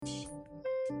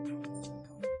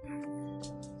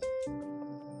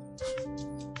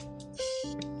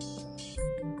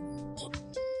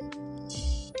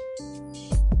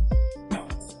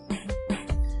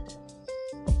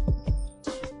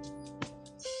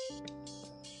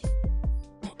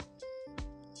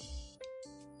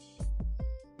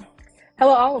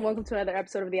Hello, all, and welcome to another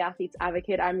episode of The Athlete's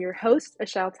Advocate. I'm your host,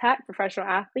 Ashel Tack, professional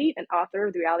athlete and author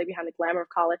of The Reality Behind the Glamour of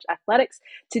College Athletics.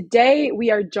 Today, we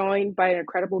are joined by an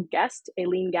incredible guest,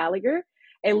 Aileen Gallagher.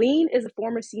 Aileen is a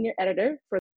former senior editor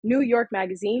for New York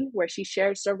Magazine, where she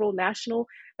shared several national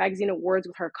magazine awards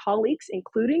with her colleagues,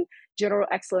 including General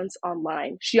Excellence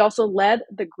Online. She also led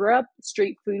the Grub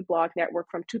Street Food Blog Network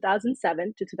from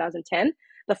 2007 to 2010,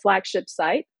 the flagship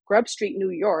site, Grub Street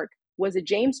New York, was a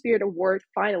James Beard Award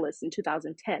finalist in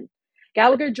 2010.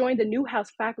 Gallagher joined the Newhouse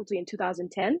faculty in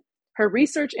 2010. Her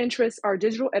research interests are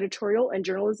digital editorial and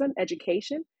journalism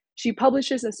education. She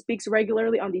publishes and speaks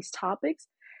regularly on these topics.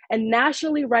 And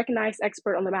nationally recognized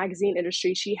expert on the magazine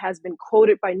industry, she has been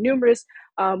quoted by numerous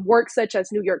works such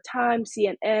as New York Times,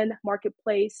 CNN,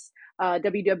 Marketplace,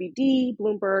 WWD,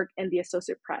 Bloomberg, and the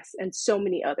Associated Press, and so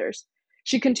many others.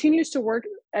 She continues to work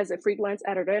as a freelance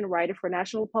editor and writer for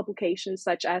national publications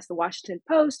such as the Washington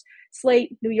Post,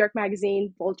 Slate, New York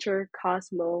Magazine, Vulture,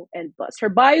 Cosmo, and Buzz. Her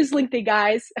bio is lengthy,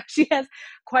 guys. She has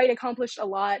quite accomplished a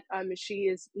lot. She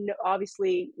is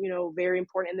obviously, very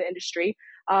important in the industry.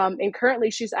 And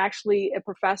currently, she's actually a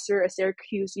professor at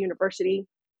Syracuse University,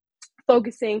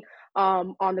 focusing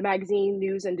on the magazine,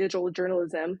 news, and digital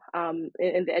journalism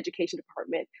in the education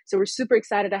department. So we're super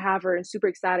excited to have her and super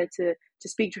excited to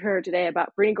speak to her today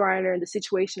about Brittney Griner and the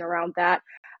situation around that.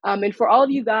 And for all of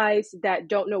you guys that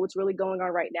don't know what's really going on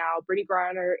right now, Brittney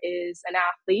Griner is an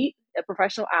athlete, a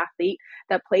professional athlete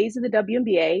that plays in the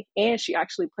WNBA, and she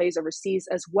actually plays overseas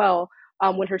as well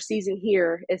when her season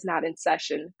here is not in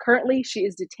session. Currently, she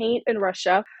is detained in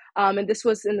Russia. And this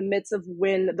was in the midst of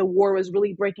when the war was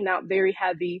really breaking out very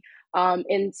heavy.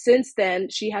 And since then,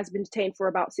 she has been detained for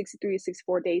about 63 to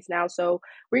 64 days now. So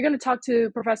we're going to talk to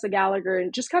Professor Gallagher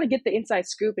and just kind of get the inside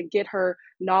scoop and get her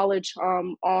knowledge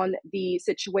on the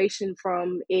situation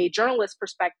from a journalist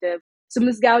perspective. So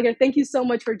Ms. Gallagher, thank you so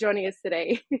much for joining us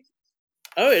today.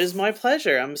 Oh, it is my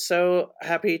pleasure. I'm so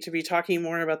happy to be talking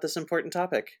more about this important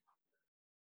topic.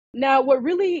 Now, what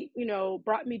really,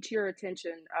 brought me to your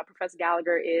attention, Professor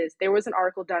Gallagher, is there was an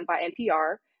article done by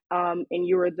NPR, and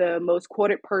you were the most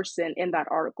quoted person in that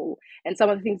article. And some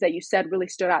of the things that you said really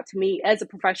stood out to me as a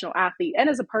professional athlete and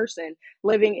as a person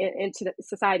living in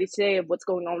society today of what's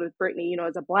going on with Brittney,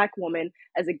 as a Black woman,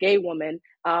 as a gay woman,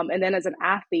 and then as an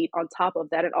athlete on top of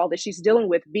that, and all that she's dealing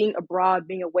with, being abroad,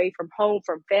 being away from home,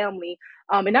 from family,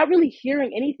 and not really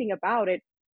hearing anything about it.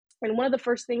 And one of the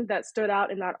first things that stood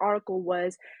out in that article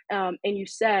was, and you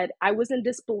said, I was in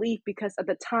disbelief because at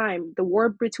the time, the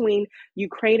war between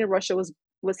Ukraine and Russia was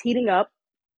heating up.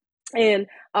 And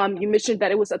you mentioned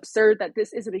that it was absurd that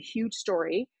this isn't a huge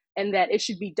story and that it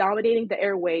should be dominating the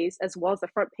airways as well as the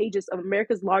front pages of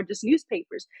America's largest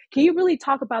newspapers. Can you really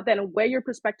talk about that and where your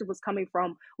perspective was coming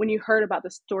from when you heard about the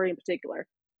story in particular?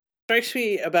 What strikes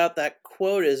me about that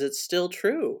quote is it's still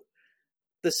true.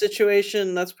 The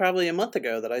situation, that's probably a month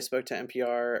ago that I spoke to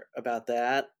NPR about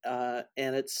that,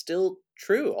 and it's still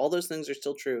true. All those things are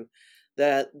still true.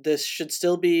 That this should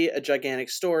still be a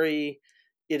gigantic story.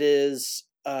 It is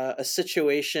a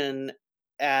situation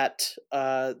at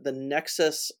the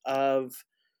nexus of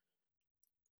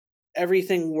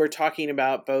everything we're talking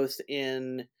about, both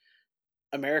in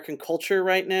American culture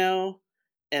right now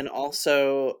and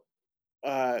also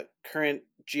current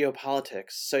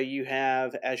geopolitics. So you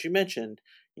have, as you mentioned,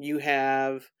 you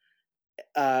have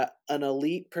an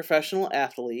elite professional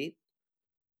athlete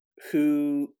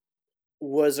who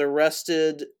was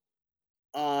arrested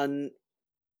on,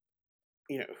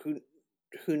 who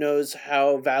knows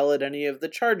how valid any of the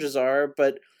charges are,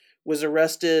 but was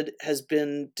arrested, has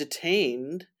been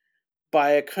detained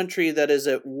by a country that is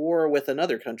at war with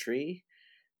another country,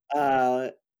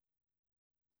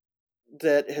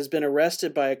 that has been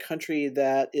arrested by a country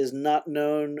that is not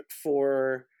known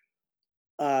for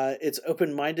its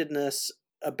open-mindedness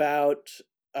about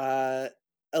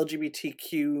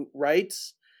LGBTQ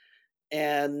rights,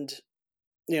 and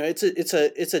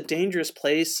it's a dangerous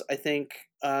place. I think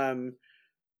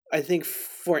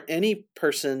for any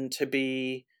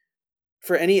LGBTQ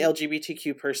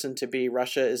person to be,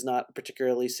 Russia is not a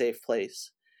particularly safe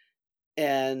place,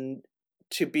 and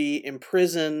to be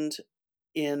imprisoned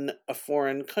in a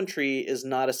foreign country is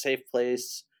not a safe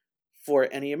place for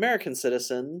any American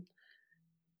citizen.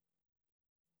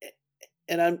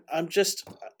 And I'm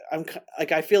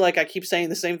like, I feel like I keep saying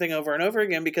the same thing over and over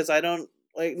again because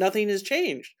nothing has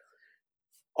changed.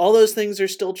 All those things are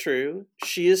still true.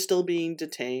 She is still being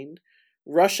detained.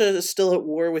 Russia is still at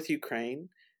war with Ukraine.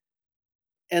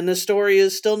 And the story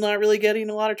is still not really getting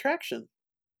a lot of traction.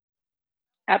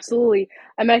 Absolutely.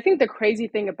 I mean, I think the crazy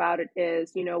thing about it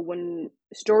is, when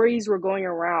stories were going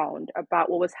around about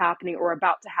what was happening or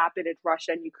about to happen in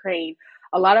Russia and Ukraine,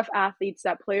 a lot of athletes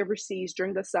that play overseas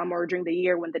during the summer or during the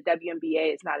year when the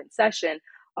WNBA is not in session,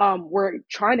 were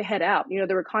trying to head out.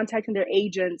 They were contacting their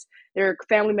agents, their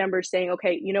family members saying,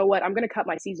 okay, you know what, I'm going to cut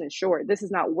my season short. This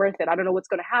is not worth it. I don't know what's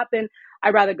going to happen.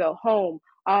 I'd rather go home.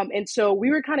 And so we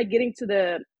were kind of getting to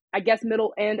the, I guess,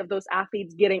 middle end of those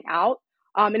athletes getting out,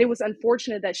 and it was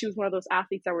unfortunate that she was one of those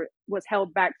athletes that was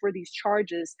held back for these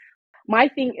charges. My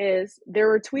thing is, there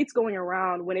were tweets going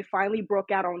around when it finally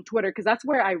broke out on Twitter, because that's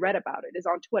where I read about it, is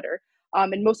on Twitter.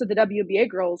 And most of the WNBA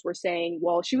girls were saying,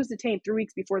 well, she was detained 3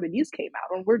 weeks before the news came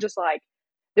out. And we're just like,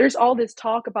 there's all this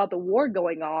talk about the war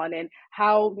going on and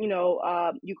how,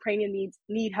 Ukrainian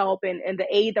need help, and the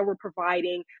aid that we're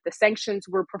providing, the sanctions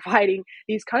we're providing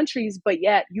these countries, but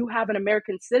yet you have an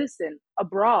American citizen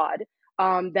abroad,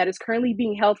 that is currently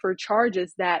being held for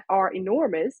charges that are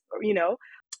enormous.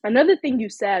 Another thing you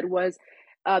said was,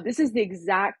 this is the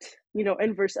exact,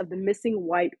 inverse of the missing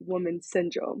white woman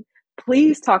syndrome.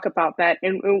 Please talk about that,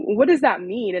 and what does that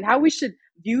mean and how we should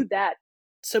view that.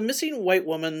 So, missing white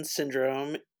woman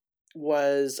syndrome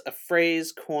was a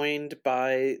phrase coined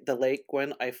by the late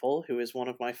Gwen Ifill, who is one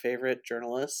of my favorite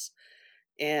journalists.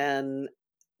 And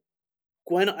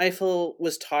Gwen Ifill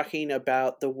was talking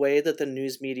about the way that the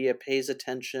news media pays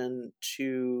attention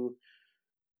to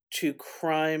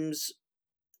crimes,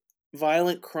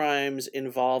 violent crimes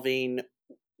involving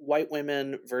white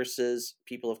women versus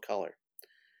people of color.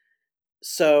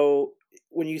 So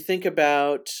when you think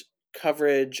about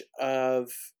coverage of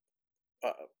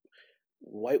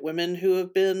white women who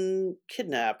have been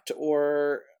kidnapped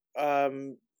or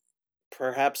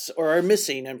perhaps or are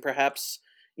missing and perhaps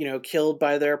killed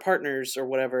by their partners or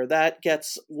whatever, that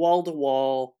gets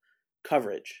wall-to-wall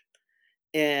coverage.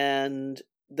 And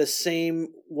the same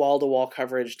wall-to-wall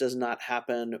coverage does not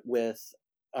happen with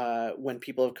when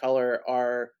people of color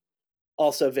are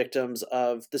also victims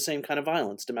of the same kind of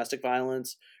violence: domestic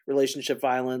violence, relationship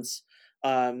violence,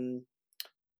 um,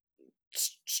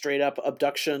 straight up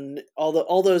abduction,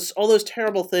 all those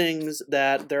terrible things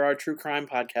that there are true crime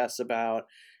podcasts about,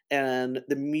 and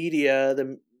the media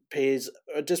pays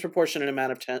a disproportionate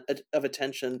amount of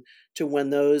attention to when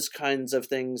those kinds of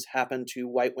things happen to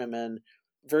white women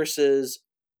versus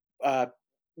uh,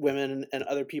 women and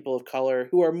other people of color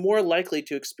who are more likely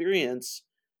to experience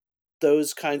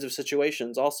those kinds of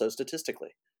situations also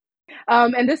statistically.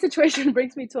 And this situation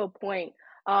brings me to a point,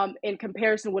 in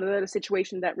comparison with another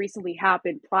situation that recently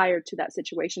happened prior to that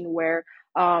situation, where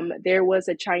there was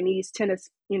a Chinese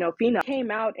tennis, phenom came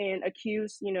out and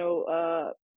accused,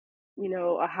 a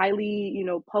highly,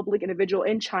 public individual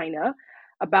in China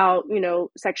about,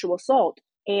 sexual assault.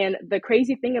 And the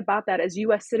crazy thing about that, as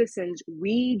US citizens,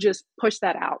 we just push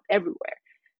that out everywhere.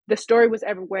 The story was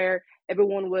everywhere.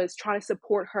 Everyone was trying to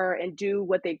support her and do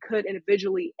what they could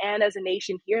individually and as a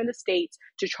nation here in the States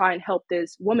to try and help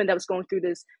this woman that was going through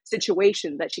this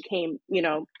situation that she came,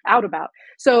 out about.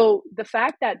 So the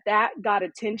fact that that got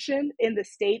attention in the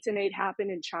States and it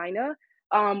happened in China,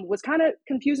 was kind of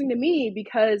confusing to me,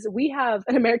 because we have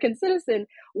an American citizen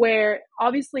where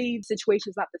obviously the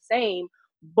situation is not the same,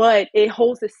 but it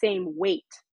holds the same weight,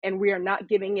 and we are not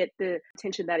giving it the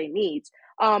attention that it needs.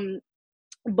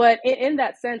 But in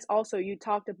that sense, also, you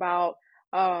talked about,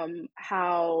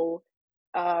 how,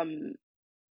 um,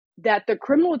 that the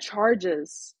criminal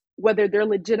charges, whether they're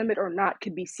legitimate or not,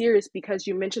 could be serious, because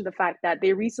you mentioned the fact that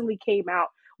they recently came out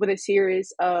with a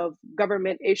series of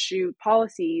government issued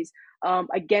policies,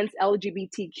 against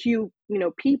LGBTQ,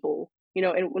 people,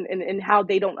 and how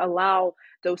they don't allow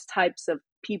those types of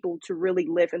people to really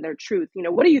live in their truth.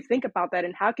 What do you think about that,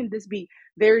 and how can this be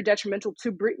very detrimental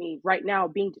to Britney right now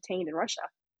being detained in Russia?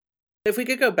 If we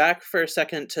could go back for a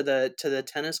second to the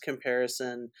tennis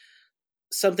comparison,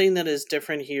 something that is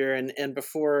different here, and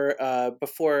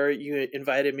before you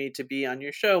invited me to be on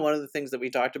your show, one of the things that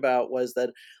we talked about was that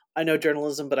I know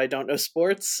journalism, but I don't know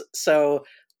sports. So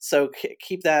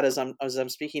keep that as I'm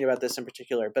speaking about this in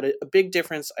particular. But a big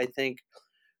difference, I think,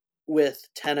 with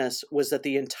tennis was that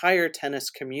the entire tennis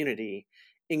community,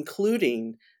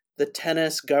 including the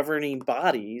tennis governing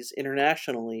bodies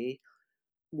internationally,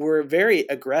 were very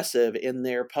aggressive in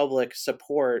their public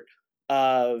support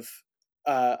of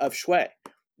Shui.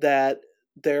 That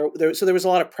so there was a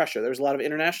lot of pressure. There was a lot of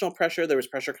international pressure. There was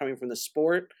pressure coming from the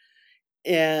sport,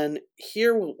 and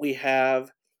here what we have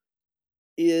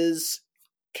is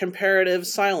comparative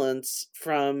silence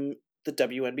from the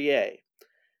WNBA.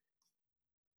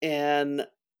 And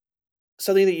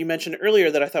something that you mentioned earlier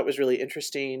that I thought was really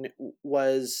interesting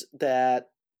was that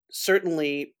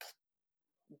certainly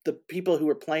the people who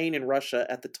were playing in Russia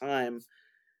at the time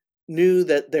knew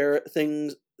that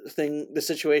the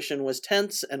situation was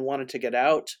tense and wanted to get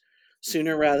out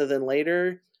sooner rather than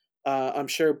later. I'm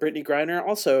sure Brittany Griner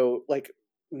also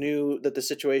knew that the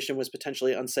situation was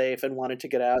potentially unsafe and wanted to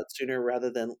get out sooner rather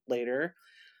than later.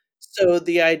 So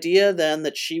the idea then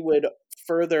that she would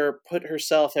further put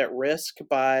herself at risk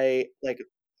by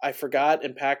I forgot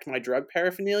and packed my drug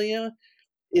paraphernalia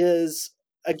is,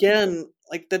 again,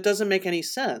 that doesn't make any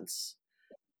sense.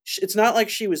 It's not like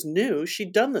she was new.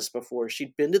 She'd done this before.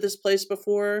 She'd been to this place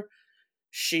before.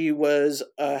 She was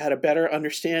had a better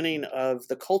understanding of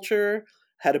the culture,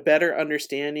 had a better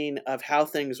understanding of how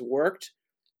things worked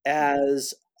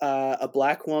as a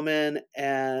Black woman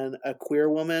and a queer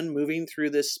woman moving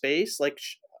through this space. Like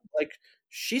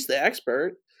she's the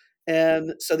expert.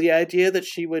 And so the idea that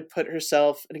she would put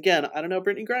herself, and again, I don't know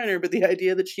Brittany Griner, but the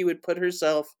idea that she would put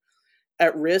herself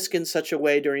at risk in such a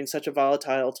way during such a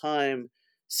volatile time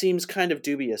seems kind of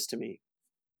dubious to me.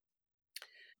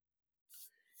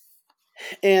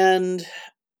 And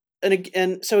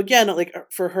and so again,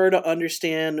 for her to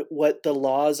understand what the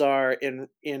laws are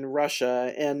in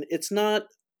Russia, and it's not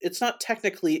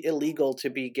technically illegal to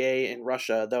be gay in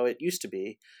Russia, though it used to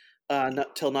be,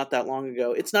 not that long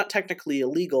ago. It's not technically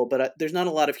illegal, but there's not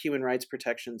a lot of human rights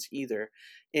protections either.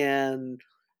 And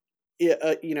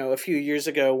a few years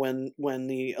ago when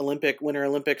the Winter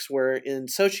Olympics were in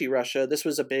Sochi, Russia, this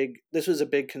was a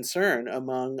big concern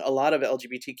among a lot of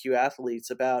LGBTQ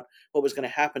athletes about what was going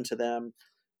to happen to them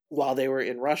while they were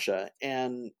in Russia.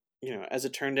 And as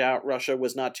it turned out, Russia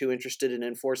was not too interested in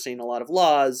enforcing a lot of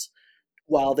laws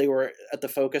while they were at the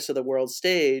focus of the world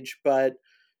stage. But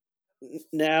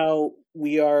now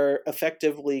we are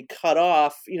effectively cut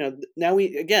off. Now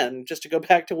again, just to go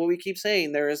back to what we keep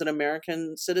saying, there is an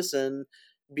American citizen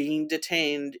being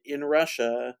detained in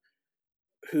Russia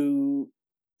who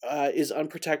is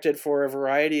unprotected for a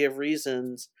variety of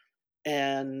reasons,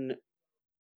 and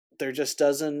there just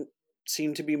doesn't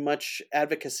seem to be much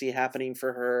advocacy happening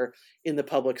for her in the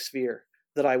public sphere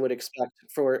that I would expect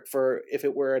for if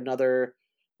it were another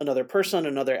person,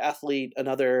 another athlete,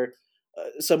 another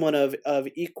someone of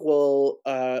equal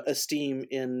esteem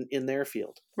in their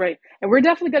field. Right. And we're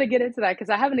definitely going to get into that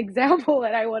because I have an example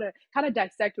that I want to kind of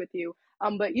dissect with you.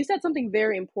 But you said something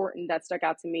very important that stuck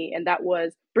out to me, and that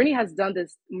was Brittany has done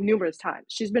this numerous times.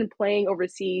 She's been playing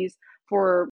overseas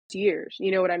for years,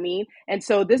 you know what I mean? And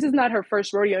so this is not her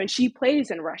first rodeo, and she plays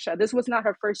in Russia. This was not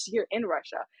her first year in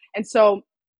Russia. And so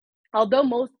although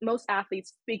most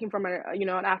athletes, speaking from an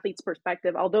athlete's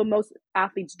perspective, although most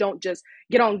athletes don't just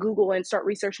get on Google and start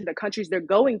researching the countries they're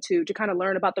going to kind of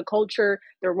learn about the culture,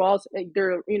 their rules,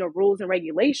 rules and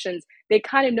regulations, they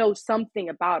kind of know something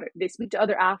about it. They speak to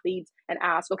other athletes and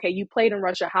ask, okay, you played in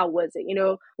Russia, how was it?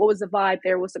 What was the vibe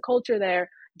there? What's the culture there?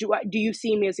 Do you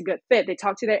see me as a good fit? They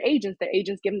talk to their agents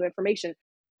give them the information.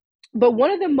 But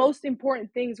one of the most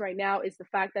important things right now is the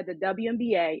fact that the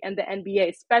WNBA and the NBA,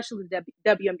 especially the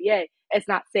WNBA, is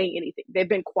not saying anything. They've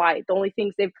been quiet. The only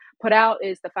things they've put out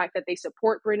is the fact that they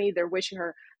support Brittany. They're wishing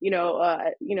her,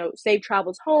 safe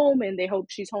travels home, and they hope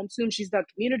she's home soon. She's done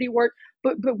community work.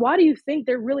 But why do you think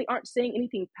they really aren't saying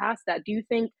anything past that? Do you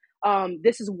think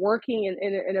this is working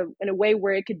in a way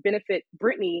where it could benefit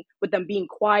Brittany with them being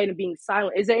quiet and being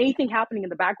silent? Is there anything happening in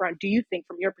the background, do you think,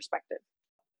 from your perspective?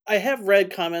 I have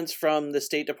read comments from the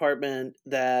State Department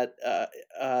that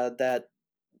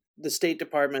the State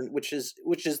Department, which is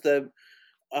the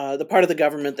part of the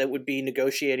government that would be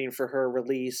negotiating for her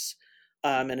release,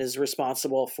 and is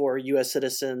responsible for U.S.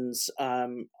 citizens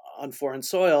on foreign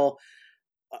soil,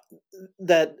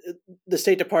 that the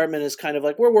State Department is kind of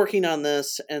like, we're working on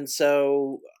this, and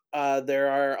so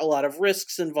there are a lot of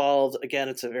risks involved. Again,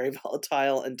 it's a very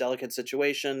volatile and delicate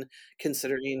situation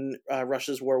considering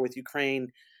Russia's war with Ukraine.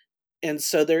 And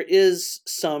so there is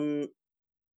some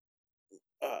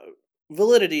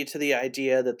validity to the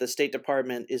idea that the State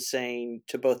Department is saying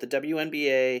to both the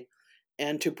WNBA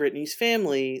and to Brittany's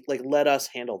family, let us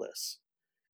handle this.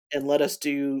 And let us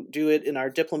do it in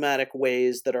our diplomatic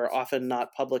ways that are often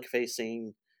not public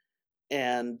facing,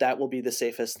 and that will be the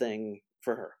safest thing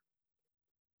for her.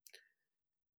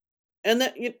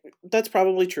 And that's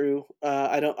probably true.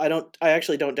 I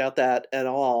actually don't doubt that at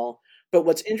all. But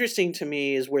what's interesting to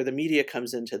me is where the media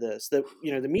comes into this. That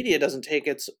the media doesn't take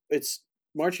its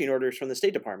marching orders from the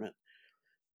State Department,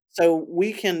 so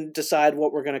we can decide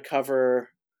what we're going to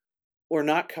cover or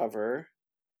not cover,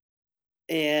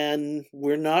 and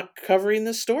we're not covering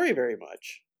this story very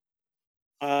much.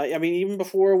 Even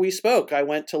before we spoke, I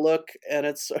went to look, and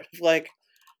it's sort of like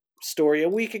story a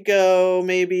week ago,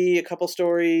 maybe a couple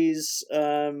stories.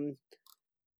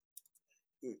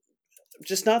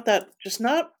 just not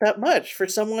that much for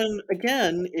someone.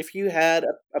 Again, if you had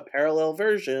a parallel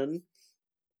version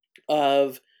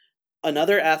of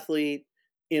another athlete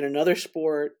in another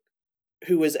sport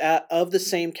who was of the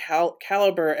same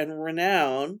caliber and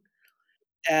renown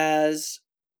as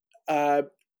uh,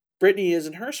 Brittany is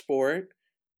in her sport,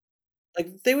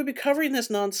 like they would be covering this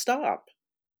nonstop.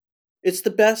 It's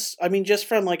the best. I mean, just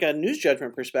from like a news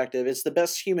judgment perspective, it's the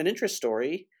best human interest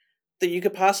story that you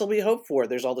could possibly hope for.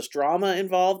 There's all this drama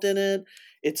involved in it.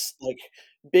 It's like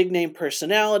big name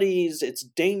personalities. It's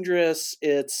dangerous.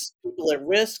 It's people at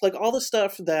risk. Like all the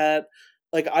stuff that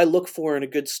like I look for in a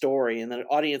good story, and that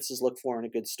audiences look for in a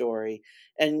good story.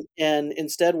 And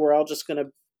instead, we're all just going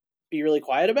to be really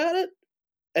quiet about it.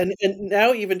 And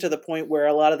now even to the point where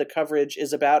a lot of the coverage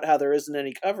is about how there isn't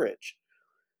any coverage,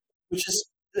 which is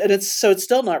and it's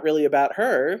still not really about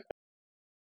her.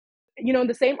 In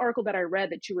the same article that I read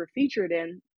that you were featured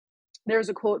in, there's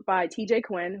a quote by TJ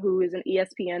Quinn, who is an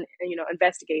ESPN,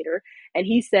 investigator, and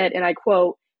he said, and I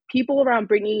quote, "People around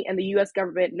Brittany and the U.S.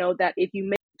 government know that if you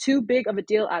make too big of a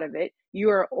deal out of it, you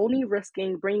are only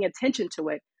risking bringing attention to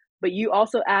it, but you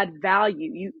also add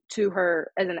value to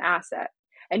her as an asset."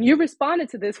 And you responded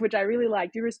to this, which I really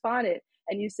liked. You responded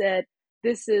and you said,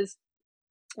 "This is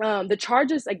the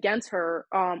charges against her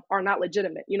are not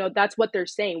legitimate. That's what they're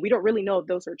saying. We don't really know if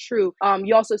those are true."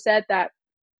 You also said that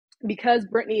because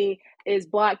Brittany is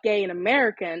Black, gay, and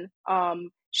American,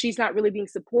 she's not really being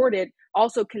supported.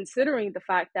 Also, considering the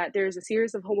fact that there's a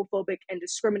series of homophobic and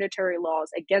discriminatory laws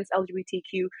against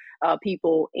LGBTQ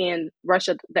people in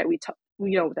Russia that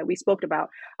we spoke about.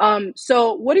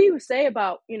 So, what do you say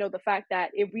about the fact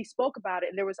that if we spoke about it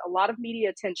and there was a lot of media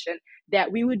attention,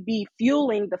 that we would be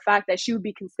fueling the fact that she would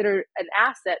be considered an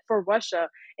asset for Russia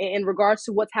in regards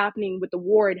to what's happening with the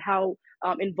war and how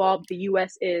involved the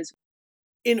U.S. is?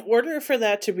 In order for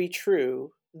that to be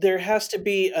true, there has to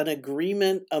be an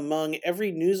agreement among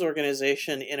every news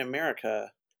organization in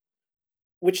America,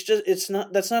 which just it's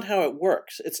not that's not how it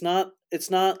works. It's not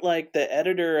like the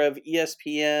editor of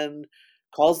ESPN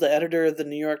calls the editor of the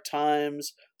New York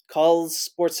Times, calls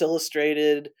Sports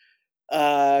Illustrated,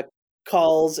 uh,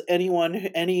 calls anyone.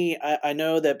 I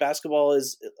know that basketball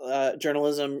is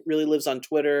journalism really lives on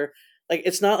Twitter. Like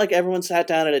it's not like everyone sat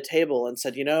down at a table and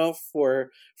said, for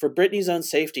Brittany's own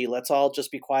safety, let's all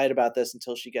just be quiet about this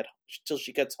until she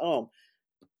gets home.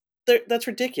 That's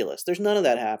ridiculous. There's none of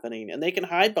that happening, and they can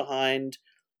hide behind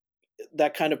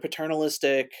that kind of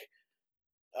paternalistic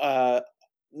uh,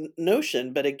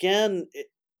 notion. But again,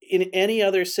 in any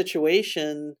other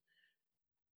situation,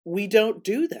 we don't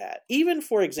do that. Even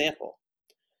for example,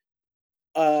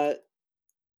 uh,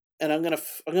 and I'm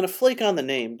gonna flake on the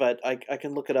name, but I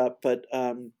can look it up. But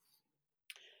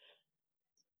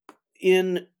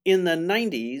in the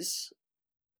 '90s,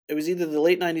 it was either the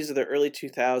late '90s or the early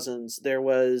 2000s. There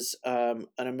was an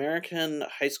American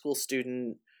high school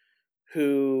student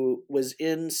who was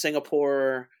in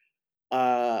Singapore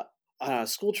on a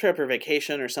school trip or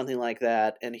vacation or something like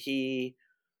that, and he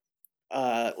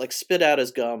like spit out his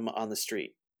gum on the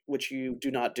street, which you do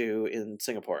not do in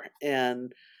Singapore.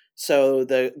 And so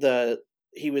the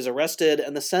he was arrested,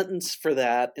 and the sentence for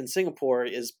that in Singapore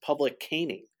is public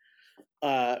caning,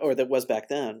 or that was back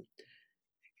then.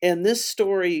 And this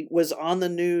story was on the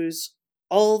news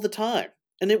all the time,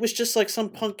 and it was just like some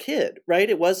punk kid, right?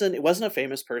 It wasn't a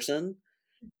famous person.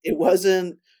 It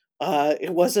wasn't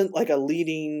like a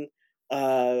leading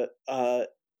uh, uh,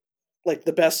 like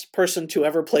the best person to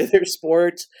ever play their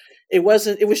sport. It was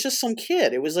just some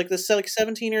kid. It was like this like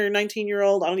 17 or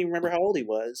 19-year-old, I don't even remember how old he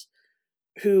was,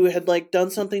 who had like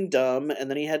done something dumb, and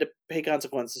then he had to pay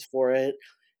consequences for it.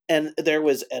 And there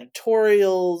was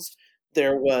editorials,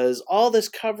 there was all this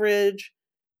coverage,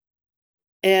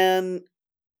 and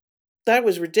that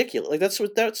was ridiculous. Like that's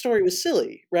what that story was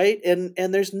silly, right? And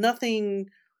there's nothing.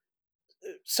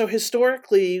 So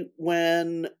historically,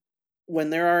 when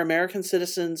there are American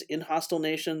citizens in hostile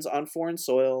nations on foreign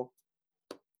soil,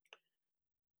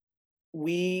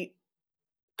 we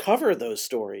cover those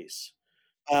stories.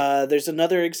 There's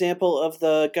another example of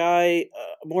the guy,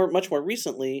 much more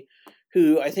recently,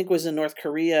 who I think was in North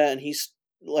Korea, and he's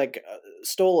like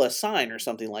stole a sign or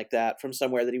something like that from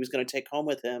somewhere that he was going to take home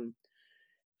with him,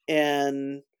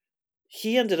 and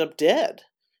he ended up dead.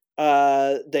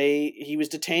 He was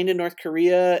detained in North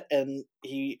Korea, and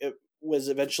he was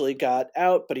eventually got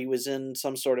out, but he was in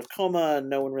some sort of coma, and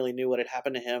no one really knew what had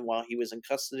happened to him while he was in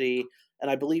custody,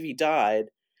 and I believe he died.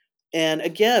 And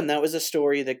again, that was a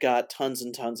story that got tons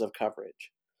and tons of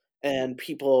coverage, and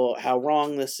people how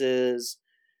wrong this is.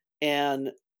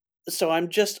 And so I'm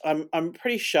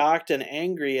pretty shocked and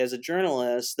angry as a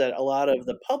journalist that a lot of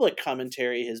the public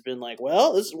commentary has been like,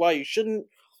 well, this is why you shouldn't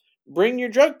bring your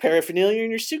drug paraphernalia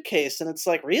in your suitcase. And it's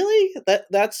like, really?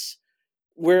 That's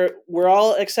we're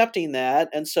all accepting that.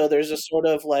 And so there's a sort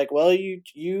of like, well, you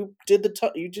did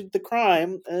you did the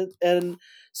crime. And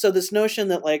so this notion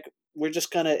that like we're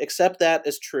just going to accept that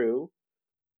as true,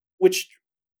 which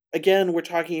again, we're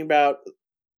talking about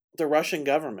the Russian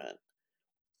government.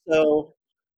 So,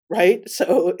 right?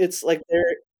 So it's like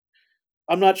they're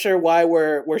I'm not sure why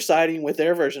we're siding with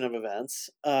their version of events.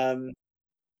 And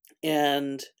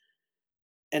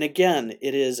and again,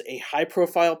 it is a high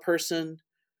profile person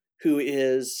who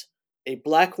is a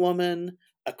black woman,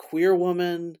 a queer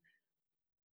woman,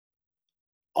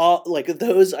 all like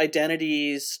those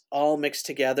identities all mixed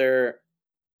together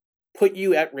put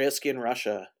you at risk in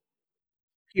Russia.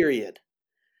 Period.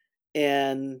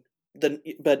 And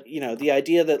but the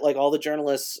idea that like all the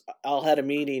journalists all had a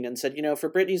meeting and said,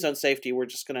 for Britney's own safety, we're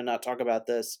just going to not talk about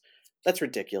this. That's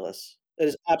ridiculous. It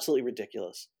is absolutely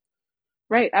ridiculous.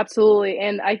 Right, absolutely.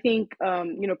 And I think,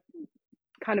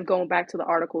 kind of going back to the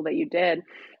article that you did,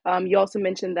 you also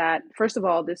mentioned that, first of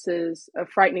all, this is a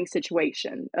frightening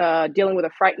situation, dealing with a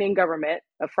frightening government,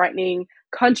 a frightening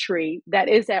country that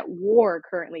is at war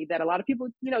currently, that a lot of people,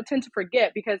 tend to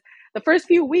forget because the first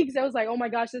few weeks, I was like, oh my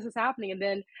gosh, this is happening. And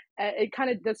then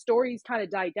the stories kind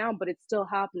of died down, but it's still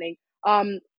happening.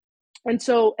 And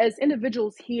so, as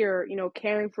individuals here,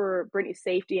 caring for Brittany's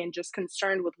safety and just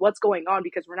concerned with what's going on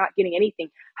because we're not getting anything,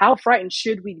 how frightened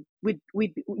should we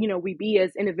be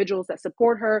as individuals that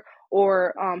support her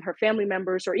or her family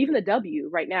members or even the W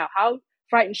right now? How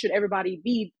frightened should everybody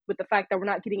be with the fact that we're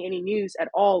not getting any news at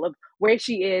all of where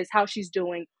she is, how she's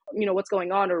doing, what's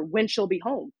going on, or when she'll be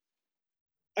home?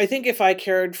 I think if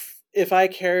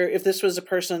this was a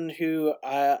person who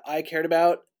I cared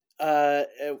about,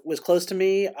 was close to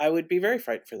me, I would be very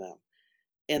frightened for them.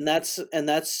 And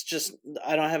that's just,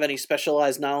 I don't have any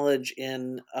specialized knowledge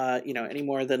in any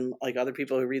more than like other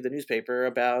people who read the newspaper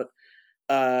about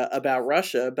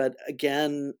Russia. But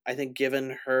again, I think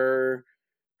given her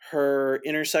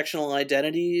intersectional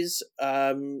identities,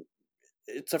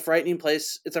 it's a frightening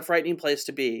place. It's a frightening place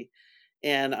to be,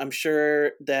 and I'm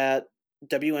sure that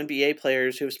WNBA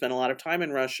players who have spent a lot of time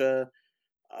in Russia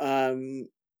um,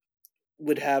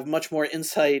 would have much more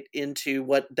insight into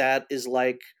what that is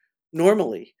like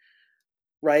normally,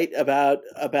 right? About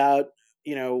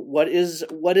what is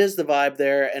the vibe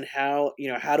there, and how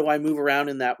do I move around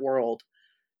in that world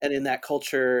and in that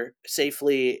culture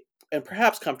safely and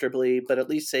perhaps comfortably, but at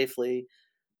least safely.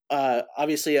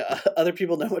 Obviously, other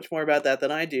people know much more about that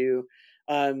than I do,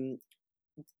 um,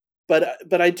 but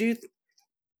I do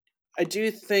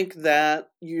think that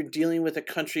you're dealing with a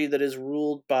country that is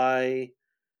ruled by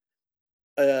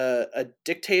a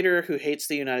dictator who hates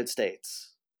the United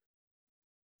States.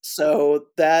 So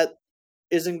that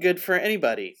isn't good for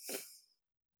anybody.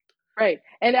 Right.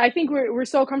 And I think we're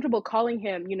so comfortable calling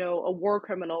him, a war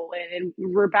criminal and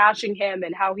we're bashing him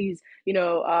and how he's,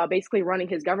 basically running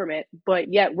his government,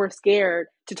 but yet we're scared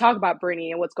to talk about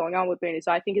Bernie and what's going on with Bernie.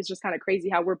 So I think it's just kind of crazy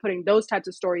how we're putting those types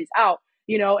of stories out,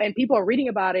 and people are reading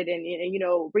about it and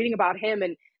reading about him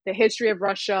and the history of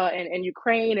Russia and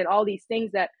Ukraine and all these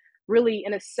things that really,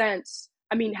 in a sense,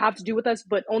 I mean, have to do with us,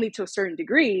 but only to a certain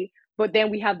degree. But then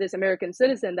we have this American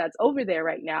citizen that's over there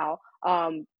right now,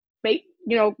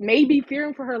 maybe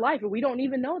fearing for her life, and we don't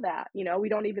even know that. We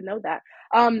don't even know that.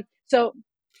 So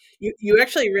You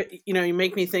actually you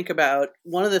make me think about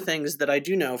one of the things that I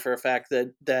do know for a fact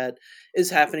that is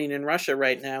happening in Russia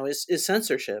right now is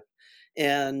censorship.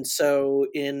 And so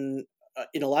in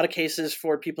a lot of cases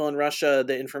for people in Russia,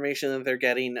 the information that they're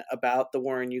getting about the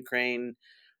war in Ukraine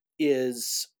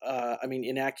is I mean,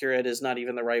 inaccurate is not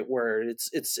even the right word.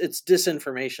 It's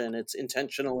disinformation. It's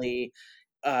intentionally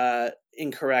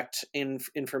incorrect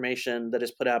information that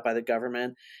is put out by the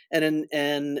government,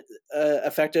 and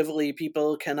effectively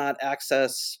people cannot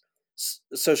access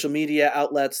social media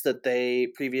outlets that they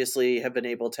previously have been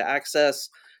able to access.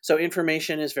 So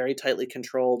information is very tightly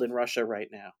controlled in Russia right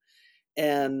now.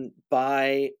 And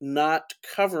by not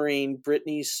covering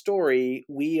Britney's story,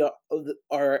 we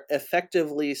are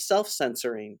effectively self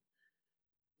censoring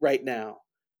right now.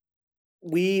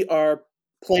 We are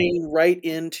playing right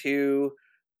into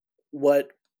what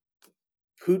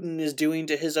Putin is doing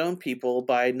to his own people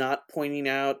by not pointing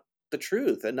out the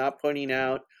truth and not pointing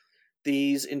out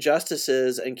these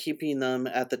injustices and keeping them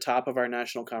at the top of our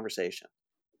national conversation.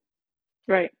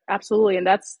 right, absolutely, and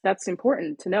that's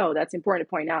important to know. That's important to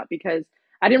point out because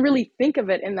I didn't really think of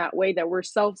it in that way that we're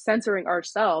self censoring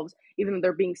ourselves, even though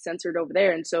they're being censored over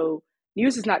there. And so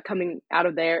news is not coming out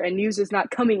of there, and news is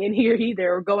not coming in here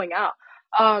either or going out.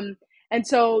 Um, and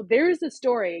so there's a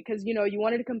story because you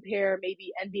wanted to compare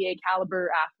maybe NBA caliber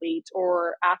athletes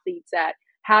or athletes that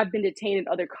have been detained in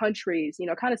other countries,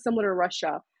 kind of similar to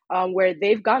Russia, where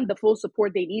they've gotten the full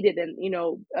support they needed and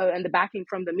and the backing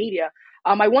from the media.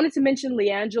 I wanted to mention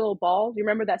LeAngelo Ball. Do you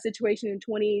remember that situation in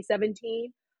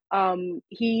 2017?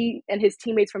 He and his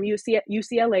teammates from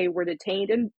UCLA were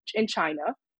detained in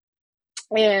China,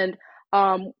 and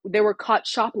they were caught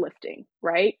shoplifting,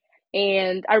 right?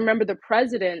 And I remember the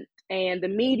president and the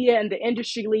media and the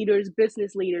industry leaders,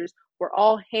 business leaders were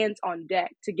all hands on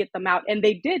deck to get them out, and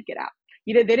they did get out.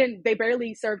 They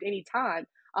barely served any time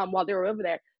while they were over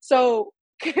there. So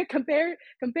comparing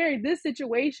this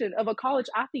situation of a college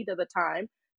athlete at the time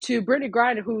to Brittany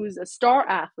Griner, who's a star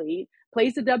athlete,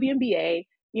 plays the WNBA,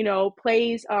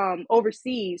 plays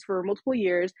overseas for multiple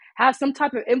years, has some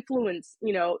type of influence,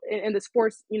 in the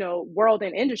sports, world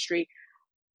and industry.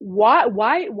 Why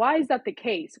is that the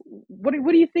case? What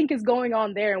do you think is going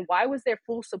on there, and why was there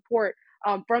full support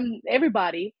from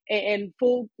everybody and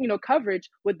full, coverage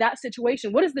with that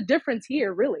situation? What is the difference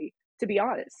here, really, to be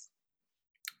honest?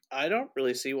 I don't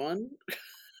really see one.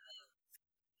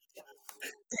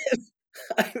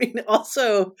 I mean,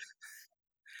 also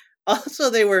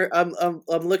they were. I'm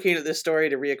looking at this story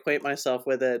to reacquaint myself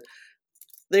with it.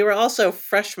 They were also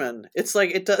freshmen. It's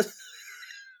like it does,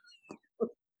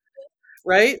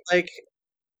 right?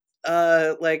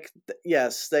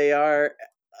 Yes, they are.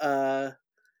 Uh,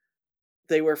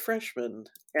 they were freshmen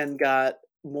and got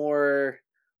more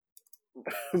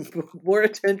more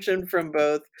attention from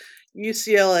both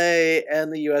UCLA and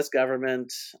the U.S.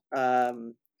 government,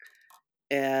 and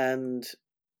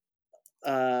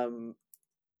um,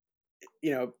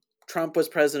 Trump was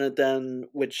president then,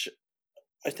 which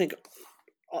I think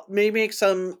may make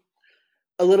a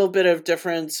little bit of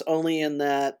difference, only in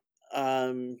that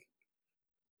I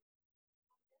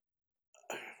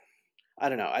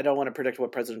don't know. I don't want to predict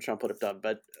what President Trump would have done,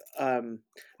 but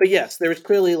yes, there was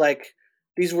clearly like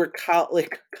these were college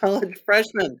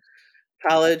freshmen,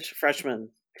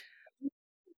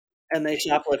 and they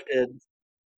shoplifted.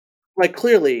 Like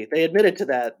clearly, they admitted to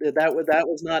that. That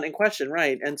was not in question,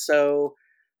 right?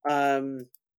 Um,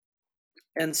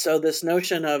 and so this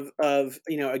notion of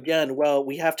again, well,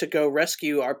 we have to go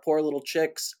rescue our poor little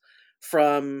chicks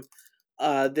from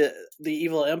the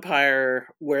evil empire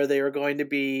where they are going to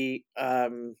be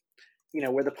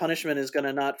where the punishment is going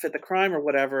to not fit the crime or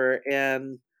whatever.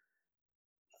 And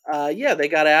yeah, they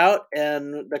got out,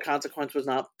 and the consequence was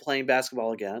not playing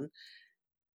basketball again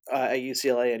at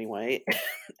UCLA anyway.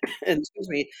 And excuse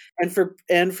me, and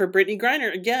for Brittany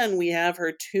Griner again, we have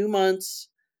her 2 months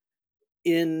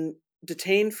in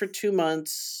detained for 2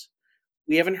 months.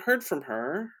 We haven't heard from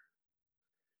her,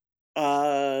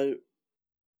 uh,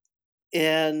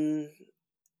 and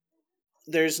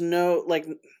there's no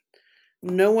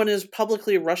one is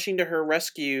publicly rushing to her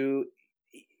rescue,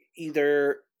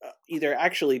 either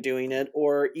actually doing it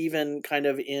or even kind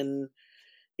of in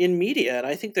media. And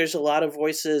I think there's a lot of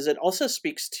voices. It also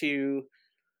speaks to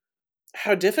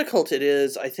how difficult it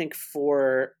is, I think,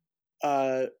 for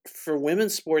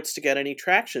women's sports to get any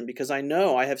traction, because I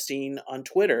know I have seen on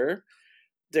Twitter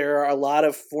there are a lot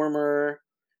of former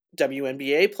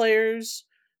WNBA players,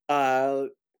 uh,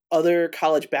 other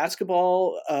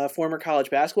former college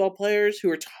basketball players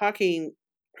who are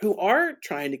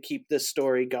trying to keep this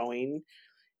story going.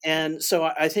 And so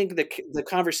I think the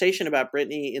conversation about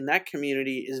Brittany in that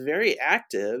community is very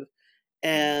active,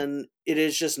 and it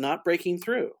is just not breaking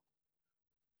through.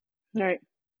 Right.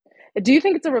 Do you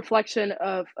think it's a reflection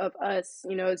of us,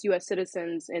 as U.S.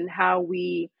 citizens, and how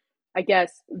we, I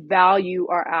guess, value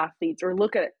our athletes or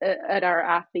look at our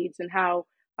athletes, and how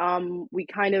we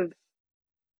kind of,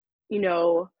 you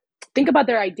know, think about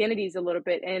their identities a little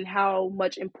bit and how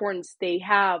much importance they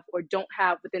have or don't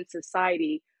have within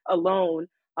society alone?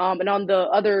 And on the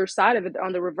other side of it,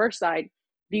 on the reverse side,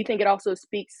 do you think it also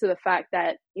speaks to the fact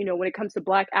that, when it comes to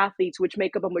Black athletes, which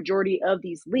make up a majority of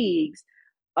these leagues,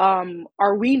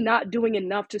 are we not doing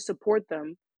enough to support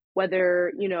them?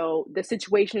 Whether, the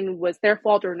situation was their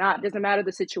fault or not, doesn't matter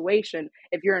the situation.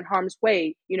 If you're in harm's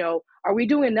way, are we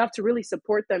doing enough to really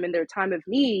support them in their time of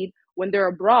need when they're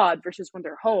abroad versus when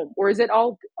they're home? Or is it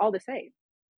all the same?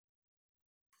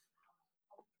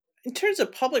 In terms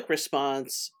of public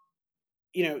response,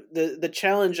 the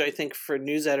challenge, I think, for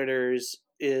news editors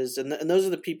is, and those are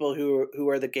the people who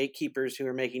are the gatekeepers who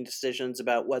are making decisions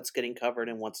about what's getting covered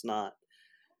and what's not.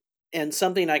 And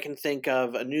something I can think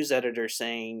of a news editor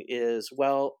saying is,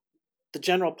 well, the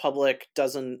general public they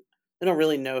don't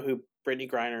really know who Brittany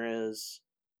Griner is.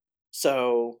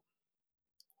 So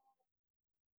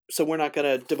so we're not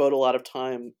going to devote a lot of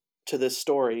time to this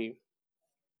story.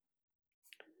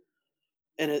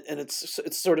 And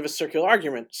it's sort of a circular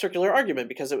argument,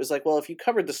 because it was like, well, if you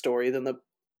covered the story, then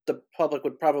the public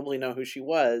would probably know who she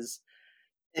was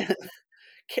and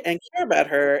care about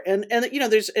her. And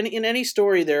there's in any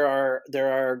story there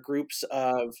are groups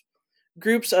of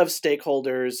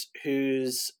stakeholders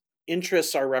whose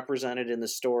interests are represented in the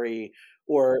story,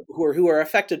 or who are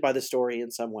affected by the story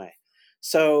in some way.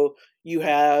 So you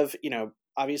have,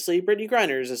 obviously Brittany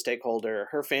Griner is a stakeholder,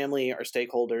 her family are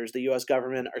stakeholders, the US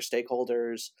government are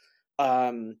stakeholders,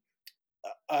 um,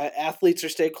 athletes are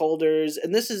stakeholders.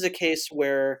 And this is a case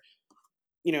where,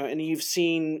 and you've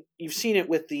seen it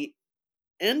with the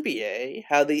NBA,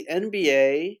 how the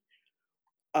NBA,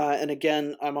 and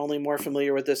again, I'm only more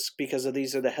familiar with this because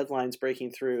these are the headlines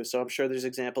breaking through. So I'm sure there's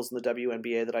examples in the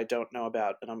WNBA that I don't know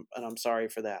about, and I'm sorry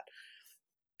for that.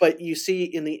 But you see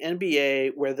in the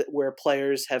NBA where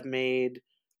players have made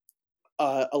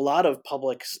a lot of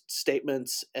public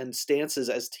statements and stances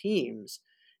as teams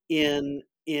in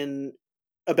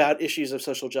about issues of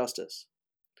social justice.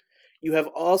 You have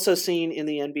also seen in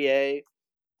the NBA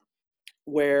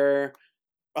where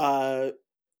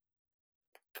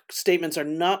statements are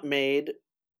not made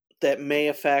that may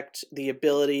affect the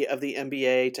ability of the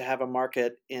NBA to have a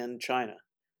market in China.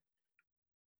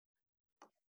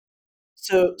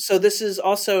 So this is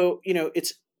also,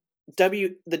 it's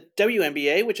the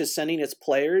WNBA, which is sending its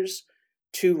players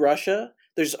to Russia.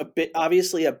 There's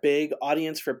obviously a big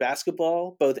audience for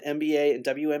basketball, both NBA and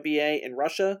WNBA in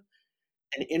Russia,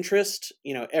 and interest.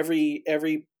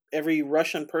 Every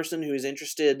Russian person who is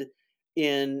interested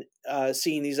in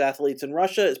seeing these athletes in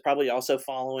Russia is probably also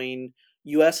following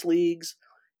U.S. leagues.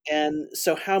 And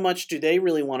so how much do they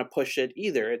really want to push it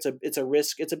either? It's a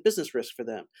risk, it's a business risk for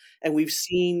them. And we've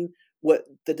seen what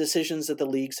the decisions that the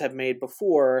leagues have made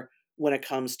before when it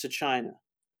comes to China,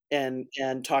 and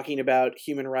talking about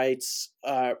human rights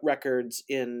records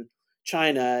in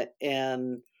China,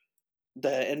 and the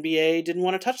NBA didn't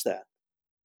want to touch that.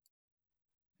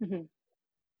 Mhm.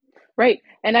 Right.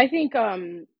 And I think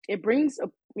it brings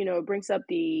up, it brings up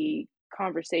the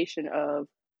conversation of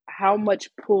how much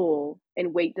pull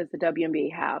and weight does the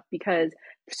WNBA have? Because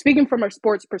speaking from a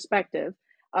sports perspective,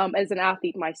 as an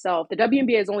athlete myself, the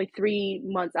WNBA is only 3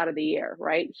 months out of the year,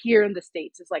 right? Here in the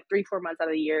States, it's like 3, 4 months out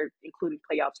of the year, including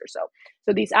playoffs or so.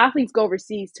 So these athletes go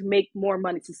overseas to make more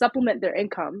money, to supplement their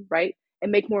income, right?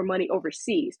 And make more money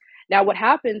overseas. Now, what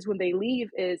happens when they leave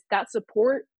is that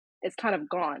support is kind of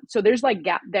gone. So there's like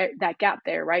that gap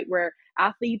there, right? Where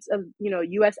athletes of,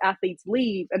 US athletes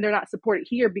leave and they're not supported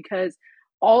here because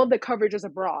all of the coverage is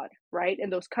abroad, right?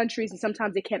 In those countries, and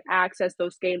sometimes they can't access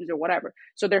those games or whatever.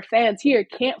 So their fans here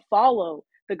can't follow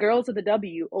the girls of the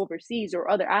W overseas or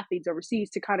other athletes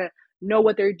overseas to kind of know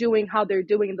what they're doing, how they're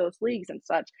doing in those leagues and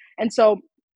such. And so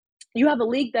you have a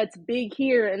league that's big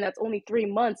here and that's only 3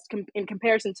 months in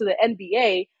comparison to the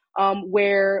NBA,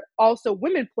 where also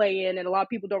women play in, and a lot of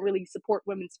people don't really support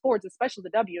women's sports, especially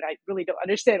the W, and I really don't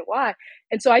understand why.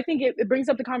 And so I think it brings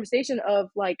up the conversation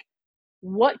of like,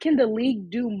 what can the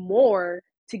league do more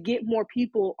to get more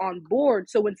people on board,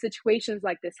 so when situations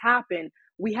like this happen,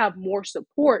 we have more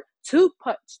support to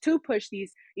push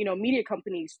these, media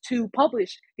companies to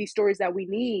publish these stories that we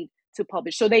need to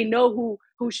publish, so they know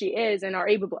who she is and are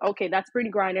able to, okay, that's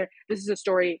Brittany Griner, this is a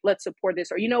story, let's support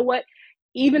this. Or you know what,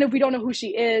 even if we don't know who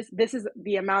she is, this is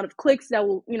the amount of clicks that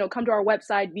will, come to our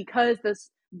website because this,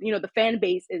 the fan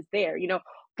base is there.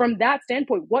 From that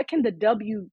standpoint, what can the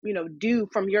W, do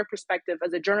from your perspective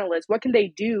as a journalist? What can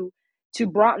they do to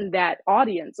broaden that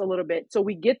audience a little bit, so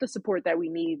we get the support that we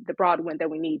need, the broad one that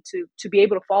we need to be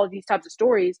able to follow these types of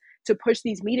stories, to push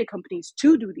these media companies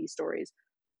to do these stories?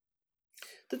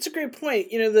 That's a great point.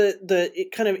 The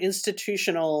kind of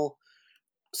institutional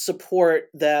support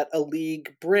that a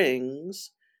league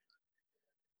brings.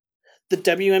 The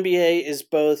WNBA is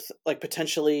both like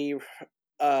potentially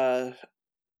uh,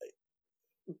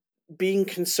 being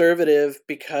conservative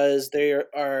because they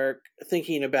are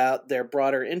thinking about their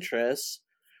broader interests,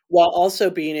 while also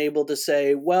being able to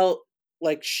say, well,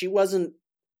 like, she wasn't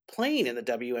playing in the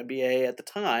WNBA at the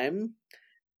time,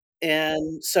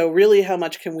 and so really how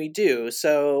much can we do?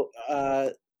 So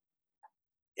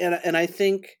and I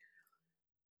think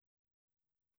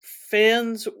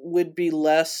fans uh, would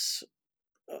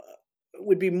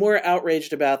be more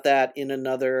outraged about that in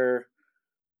another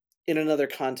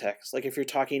context. Like if you're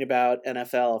talking about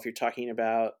NFL, if you're talking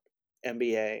about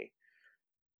NBA,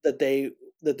 that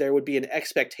there would be an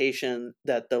expectation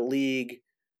that the league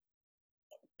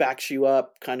backs you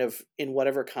up kind of in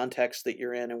whatever context that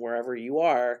you're in and wherever you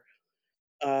are.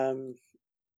 Um,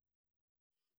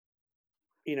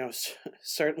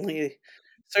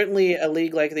 certainly a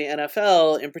league like the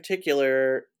NFL in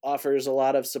particular offers a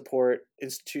lot of support,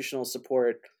 institutional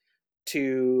support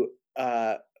to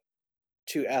uh,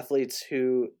 athletes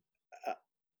who uh,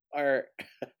 are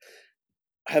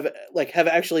have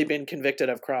actually been convicted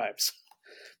of crimes.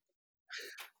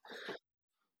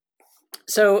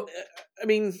 So, I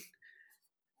mean,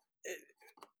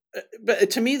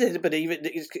 but to me, but even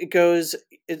it goes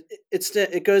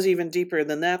even deeper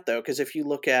than that, though, because if you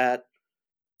look at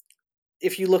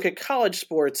college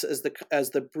sports as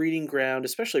the breeding ground,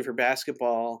 especially for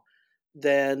basketball,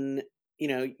 then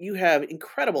you have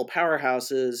incredible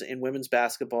powerhouses in women's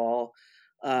basketball.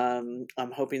 I'm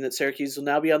hoping that Syracuse will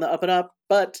now be on the up and up,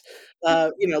 but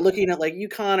looking at like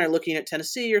UConn or looking at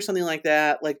Tennessee or something like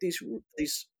that, like these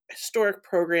historic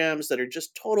programs that are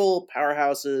just total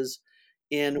powerhouses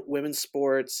in women's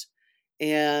sports,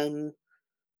 and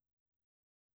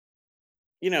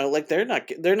like they're not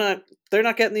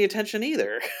getting the attention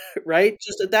either, right?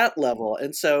 Just at that level.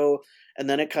 And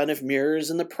then it kind of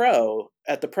mirrors in the pro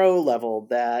level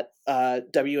that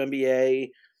WNBA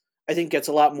I think gets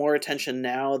a lot more attention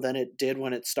now than it did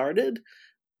when it started,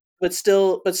 but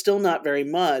still not very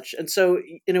much. And so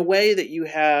in a way that you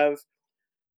have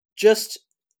just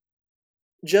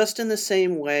in the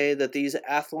same way that these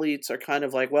athletes are kind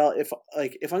of like, well, if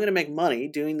I'm going to make money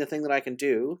doing the thing that I can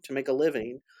do to make a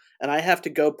living, and I have to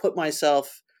go put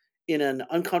myself in an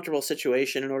uncomfortable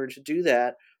situation in order to do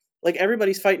that, like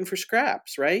everybody's fighting for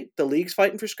scraps, right? The league's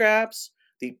fighting for scraps,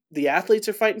 the athletes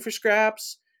are fighting for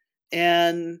scraps,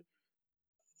 and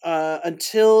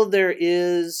until there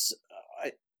is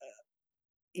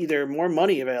either more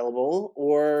money available,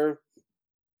 or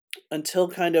until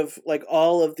kind of like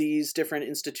all of these different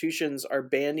institutions are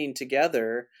banding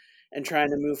together and trying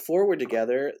to move forward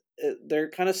together, they're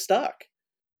kind of stuck.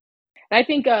 And I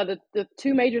think the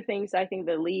two major things I think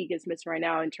the league is missing right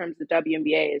now in terms of the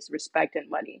WNBA is respect and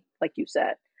money, like you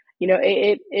said.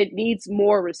 It needs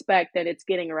more respect than it's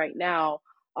getting right now.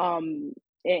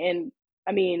 And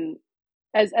I mean,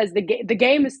 as the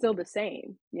game is still the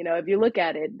same. If you look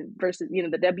at it versus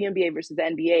the WNBA versus the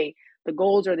NBA, the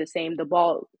goals are the same. The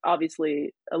ball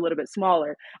obviously a little bit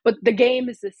smaller, but the game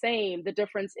is the same. The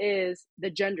difference is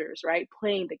the genders, right?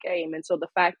 Playing the game, and so the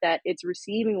fact that it's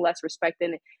receiving less respect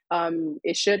than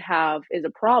it should have is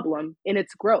a problem in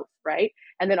its growth, right?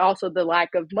 And then also the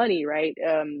lack of money, right?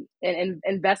 And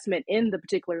investment in the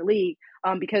particular league.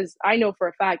 Because I know for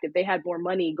a fact if they had more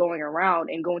money going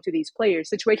around and going to these players,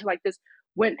 situations like this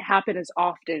wouldn't happen as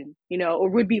often, or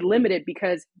would be limited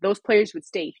because those players would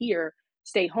stay here,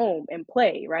 stay home and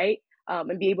play, right?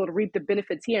 And be able to reap the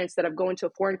benefits here instead of going to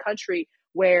a foreign country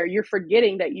where you're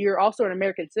forgetting that you're also an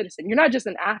American citizen. You're not just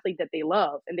an athlete that they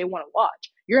love and they want to watch.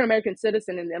 You're an American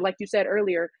citizen. And like you said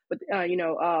earlier, with,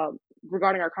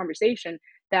 regarding our conversation,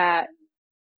 that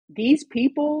these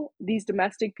people, these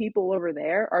domestic people over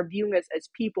there are viewing us as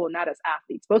people, not as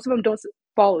athletes. Most of them don't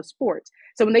follow sports.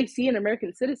 So when they see an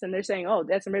American citizen, they're saying, oh,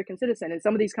 that's American citizen. And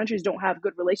some of these countries don't have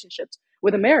good relationships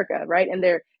with America, right?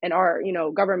 And our,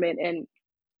 government and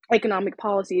economic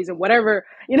policies and whatever,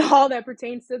 all that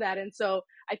pertains to that. And so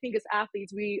I think as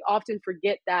athletes, we often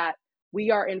forget that we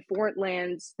are in foreign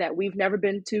lands that we've never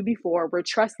been to before. We're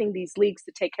trusting these leagues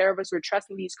to take care of us. We're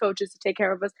trusting these coaches to take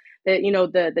care of us. That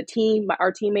the team,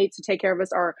 our teammates to take care of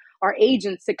us, our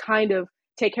agents to kind of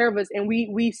take care of us, and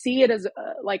we see it as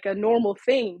like a normal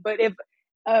thing. But if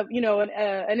an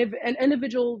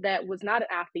individual that was not an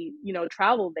athlete,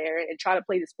 traveled there and try to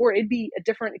play the sport, it'd be a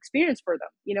different experience for them.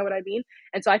 You know what I mean?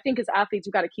 And so I think as athletes,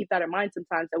 we've got to keep that in mind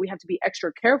sometimes, that we have to be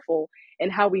extra careful in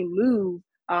how we move,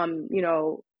 and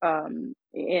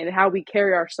how we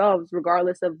carry ourselves,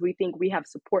 regardless of we think we have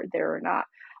support there or not.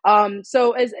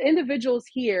 So as individuals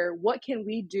here, what can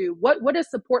we do? What does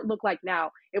support look like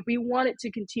now? If we wanted to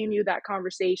continue that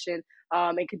conversation,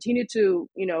 and continue to,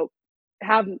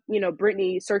 have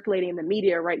Brittany circulating in the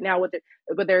media right now,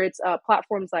 whether it's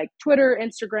platforms like Twitter,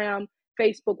 Instagram,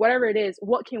 Facebook, whatever it is,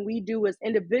 what can we do as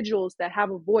individuals that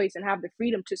have a voice and have the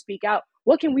freedom to speak out?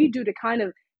 What can we do to kind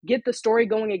of get the story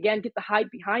going again, get the hype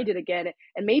behind it again,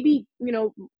 and maybe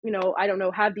I don't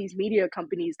know, have these media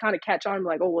companies kind of catch on,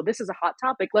 like, oh well, this is a hot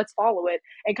topic, let's follow it,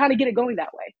 and kind of get it going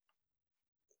that way.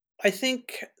 I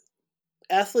think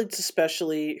athletes,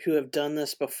 especially who have done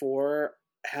this before,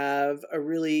 have a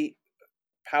really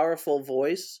powerful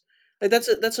voice. Like that's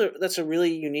a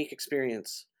really unique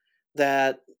experience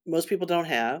that most people don't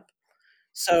have.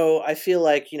 So I feel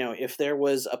like if there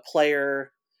was a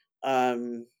player,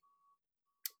 um,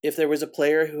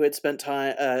 who had spent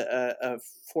time, a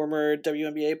former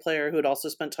WNBA player who had also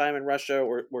spent time in Russia,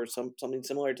 or something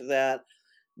similar to that,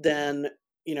 then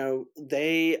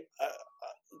they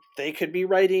could be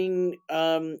writing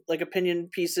like opinion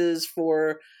pieces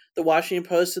for the Washington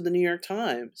Post or the New York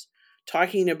Times,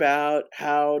 talking about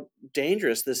how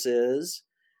dangerous this is,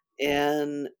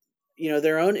 and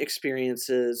their own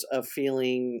experiences of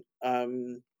feeling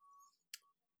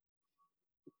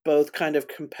both kind of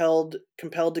compelled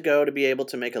to go to be able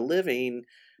to make a living,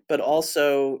 but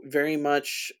also very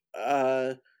much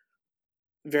a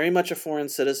foreign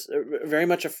citizen, very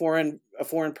much a foreign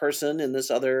person in this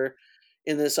other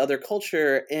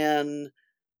culture, and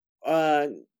uh,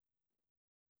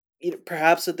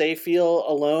 perhaps that they feel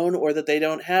alone or that they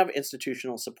don't have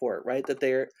institutional support, right? That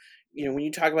they're, when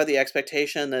you talk about the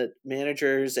expectation that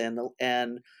managers and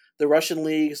the Russian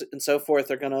leagues and so forth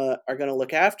are gonna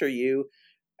look after you.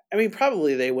 I mean,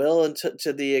 probably they will, and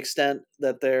to the extent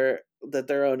that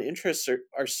their own interests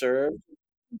are served.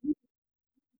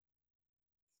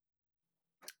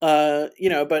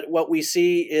 But what we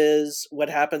see is what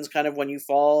happens kind of when you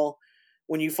fall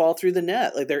through the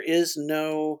net. Like there is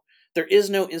no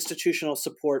institutional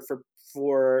support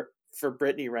for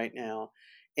Brittany right now.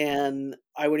 And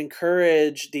I would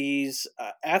encourage these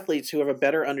athletes who have a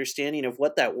better understanding of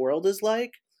what that world is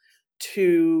like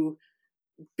to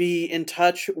be in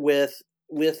touch with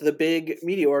the big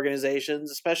media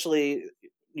organizations, especially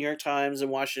New York Times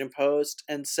and Washington Post,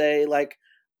 and say, like,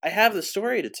 I have the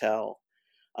story to tell.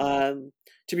 um,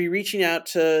 to be reaching out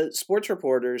to sports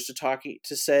reporters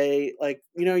to say, like,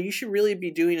 you should really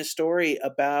be doing a story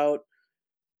about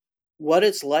what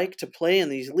it's like to play in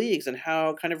these leagues and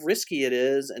how kind of risky it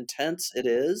is and tense it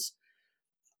is,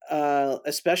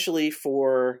 especially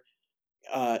for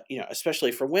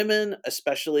especially for women,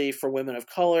 especially for women of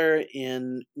color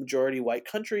in majority white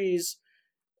countries,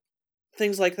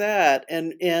 things like that.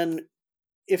 And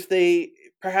if they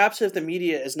perhaps if the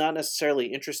media is not necessarily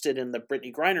interested in the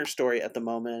Brittany Griner story at the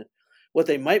moment, what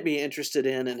they might be interested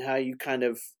in and how you kind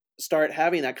of start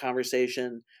having that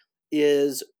conversation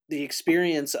is the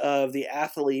experience of the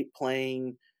athlete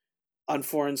playing on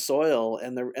foreign soil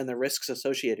and the risks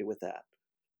associated with that.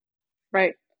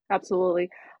 Right. Absolutely.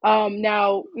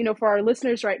 Now, for our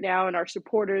listeners right now and our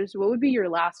supporters, what would be your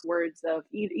last words of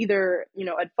either,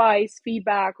 advice,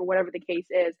 feedback, or whatever the case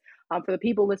is, for the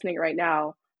people listening right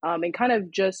now, and kind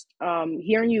of just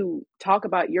hearing you talk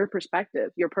about your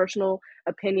perspective, your personal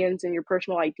opinions, and your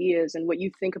personal ideas, and what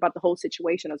you think about the whole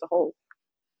situation as a whole?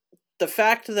 The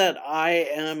fact that I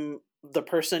am the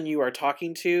person you are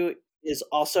talking to is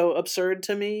also absurd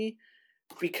to me,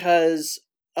 because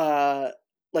uh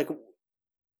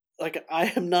like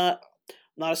I am not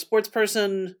a sports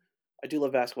person. I do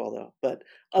love basketball though, but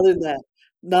other than that,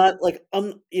 not like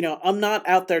I'm not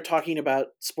out there talking about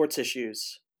sports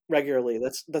issues regularly.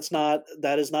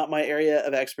 That is not my area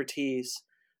of expertise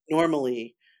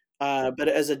normally. But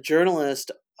as a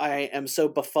journalist, I am so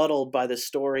befuddled by this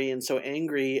story and so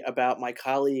angry about my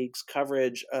colleagues'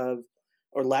 coverage of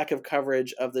or lack of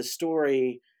coverage of this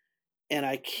story, and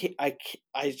I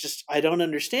don't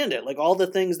understand it. Like, all the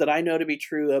things that I know to be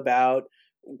true about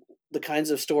the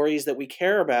kinds of stories that we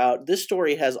care about, this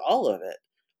story has all of it,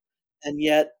 and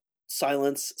yet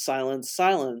silence, silence,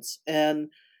 silence. And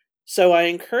so I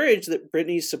encourage that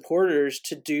Britney's supporters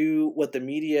to do what the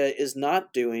media is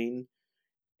not doing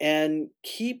and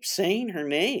keep saying her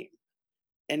name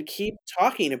and keep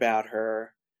talking about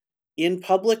her in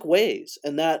public ways,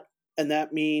 and that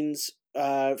means,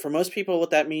 for most people, what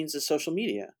that means is social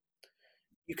media.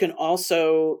 You can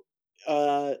also,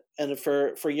 and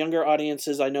for younger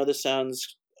audiences, I know this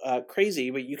sounds crazy,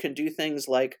 but you can do things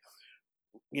like,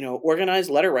 organize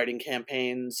letter writing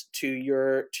campaigns to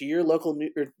your local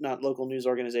or not local news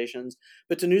organizations,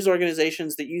 but to news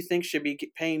organizations that you think should be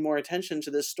paying more attention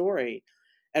to this story,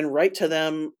 and write to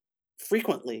them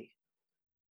frequently.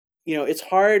 It's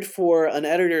hard for an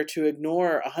editor to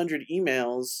ignore 100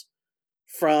 emails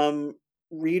from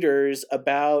readers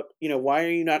about, why are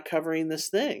you not covering this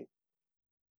thing?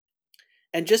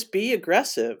 And just be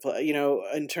aggressive,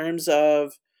 in terms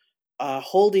of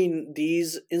holding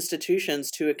these institutions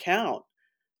to account.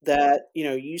 That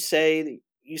you say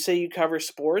you cover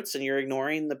sports and you're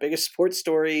ignoring the biggest sports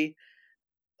story.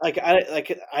 I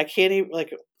can't even,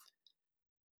 like,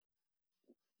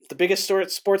 the biggest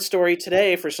sports story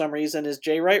today for some reason is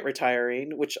Jay Wright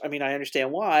retiring, which, I mean, I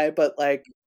understand why, but I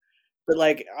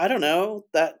don't know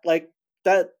that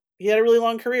he had a really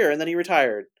long career and then he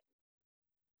retired.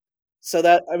 So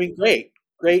that, I mean,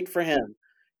 great for him.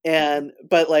 And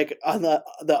but, like, on the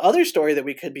other story that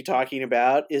we could be talking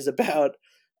about is about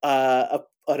an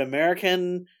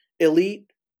American elite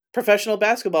professional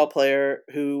basketball player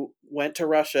who went to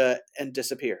Russia and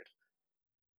disappeared.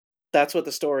 That's what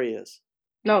the story is.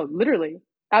 No, literally.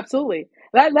 Absolutely.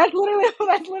 That's literally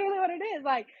that's literally what it is.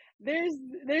 Like there's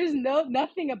there's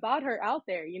nothing about her out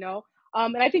there, you know.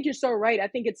 And I think you're so right. I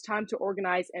think it's time to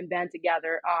organize and band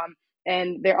together.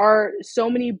 And there are so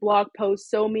many blog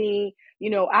posts, so many, you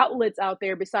know, outlets out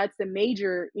there besides the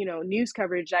major, you know, news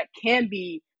coverage that can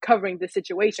be covering the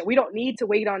situation. We don't need to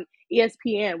wait on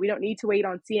ESPN. We don't need to wait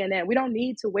on CNN. We don't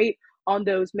need to wait on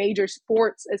those major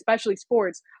sports, especially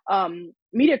sports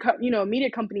media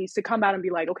companies to come out and be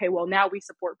like, okay, well, now we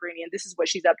support Brittany and this is what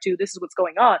she's up to, this is what's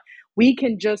going on. We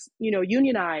can just, you know,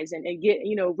 unionize and get,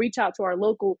 you know, reach out to our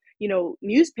local, you know,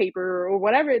 newspaper or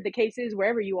whatever the case is,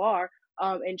 wherever you are,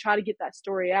 and try to get that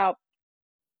story out.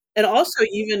 And also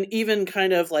even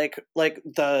kind of like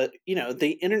the, you know,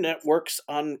 the internet works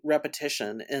on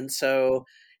repetition. And so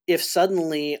if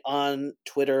suddenly on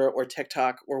Twitter or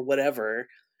TikTok or whatever,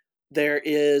 there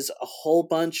is a whole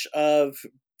bunch of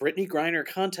Brittany Griner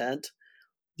content,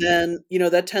 then, you know,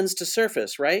 that tends to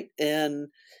surface, right? And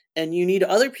you need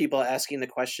other people asking the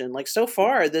question. Like so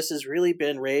far, this has really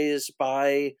been raised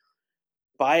by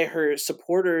her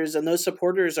supporters, and those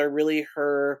supporters are really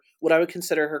her, what I would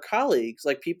consider her colleagues,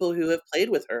 like people who have played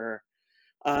with her,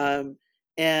 um,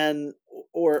 and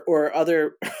or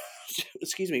other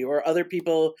excuse me, or other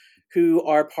people who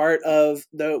are part of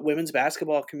the women's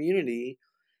basketball community.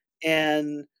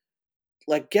 And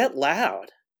like get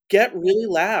really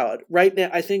loud right now.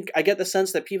 I think I get the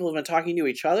sense that people have been talking to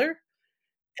each other,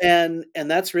 and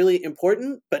that's really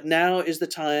important. But now is the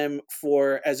time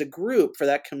for, as a group, for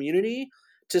that community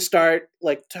to start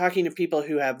like talking to people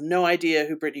who have no idea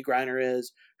who Brittany Griner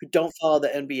is, who don't follow the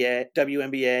NBA,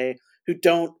 WNBA, who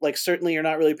don't, like, certainly are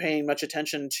not really paying much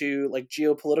attention to like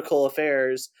geopolitical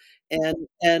affairs,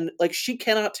 and like she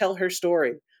cannot tell her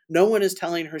story. No one is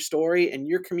telling her story, and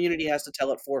your community has to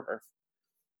tell it for her.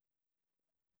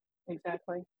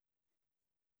 Exactly.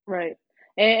 Right.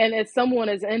 And as someone,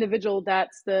 as an individual,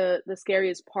 that's the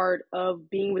scariest part of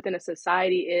being within a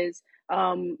society is,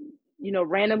 you know,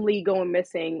 randomly going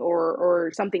missing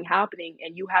or something happening,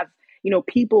 and you have, you know,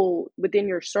 people within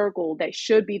your circle that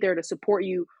should be there to support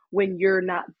you when you're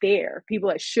not there. People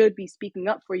that should be speaking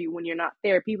up for you when you're not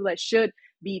there. People that should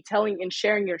be telling and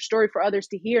sharing your story for others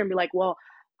to hear and be like, well,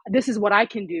 this is what I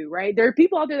can do, right? There are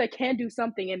people out there that can do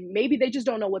something, and maybe they just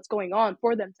don't know what's going on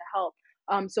for them to help.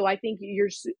 So I think you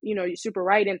know, you're super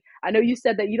right. And I know you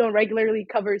said that you don't regularly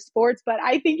cover sports, but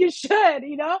I think you should,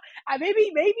 you know,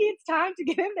 maybe it's time to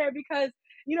get in there because,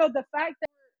 you know, the fact that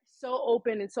you're so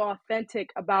open and so authentic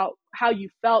about how you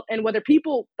felt and whether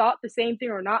people thought the same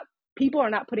thing or not, people are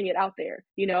not putting it out there,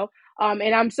 you know?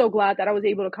 And I'm so glad that I was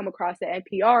able to come across the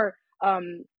NPR,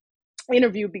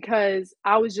 interview because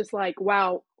I was just like,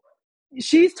 wow,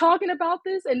 she's talking about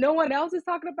this and no one else is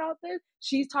talking about this.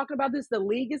 She's talking about this. The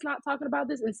league is not talking about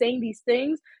this and saying these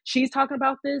things. She's talking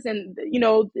about this, and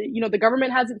the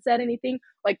government hasn't said anything.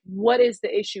 Like, what is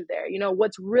the issue there? You know,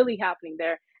 what's really happening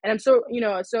there? And I'm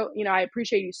I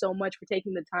appreciate you so much for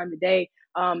taking the time today,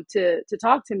 to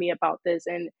talk to me about this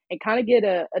and kind of get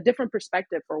a different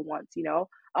perspective for once. You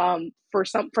know,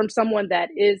 from someone that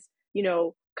is, you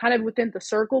know, kind of within the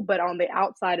circle, but on the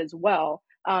outside as well,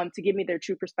 to give me their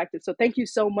true perspective. So thank you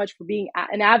so much for being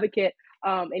an advocate,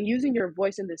 and using your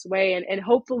voice in this way. And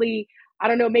hopefully, I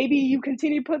don't know, maybe you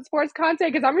continue to put sports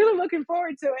content because I'm really looking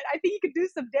forward to it. I think you could do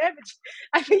some damage.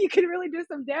 I think you can really do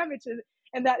some damage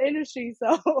in that industry.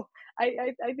 So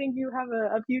I think you have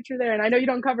a future there. And I know you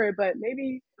don't cover it, but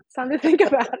maybe it's time to think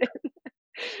about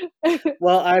it.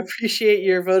 Well, I appreciate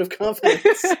your vote of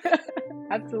confidence.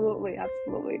 Absolutely.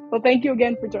 Absolutely. Well, thank you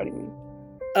again for joining me.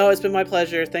 Oh, it's been my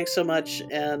pleasure. Thanks so much.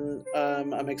 And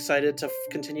I'm excited to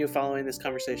continue following this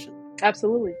conversation.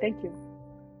 Absolutely. Thank you.